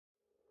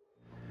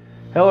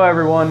Hello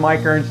everyone,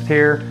 Mike Ernst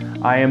here.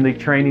 I am the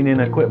Training and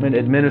Equipment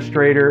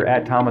Administrator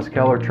at Thomas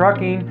Keller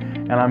Trucking,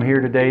 and I'm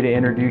here today to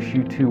introduce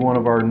you to one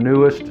of our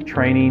newest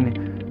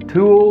training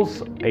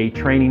tools, a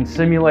training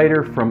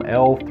simulator from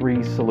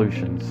L3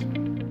 Solutions.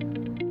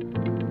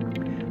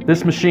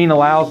 This machine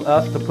allows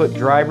us to put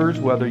drivers,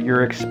 whether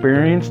you're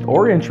experienced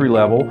or entry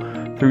level,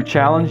 through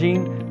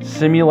challenging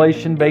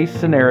simulation-based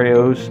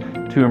scenarios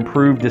to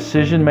improve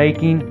decision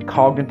making,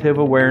 cognitive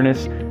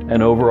awareness,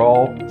 and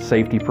overall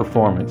safety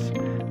performance.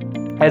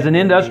 As an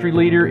industry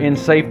leader in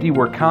safety,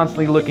 we're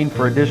constantly looking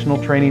for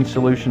additional training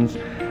solutions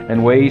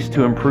and ways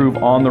to improve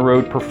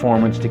on-the-road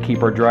performance to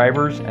keep our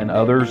drivers and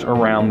others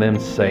around them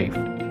safe.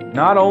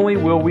 Not only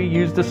will we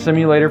use the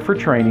simulator for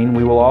training,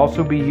 we will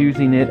also be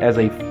using it as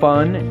a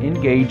fun,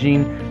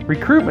 engaging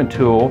recruitment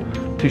tool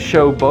to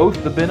show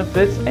both the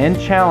benefits and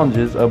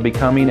challenges of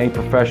becoming a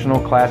professional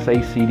Class A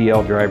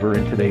CDL driver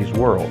in today's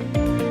world.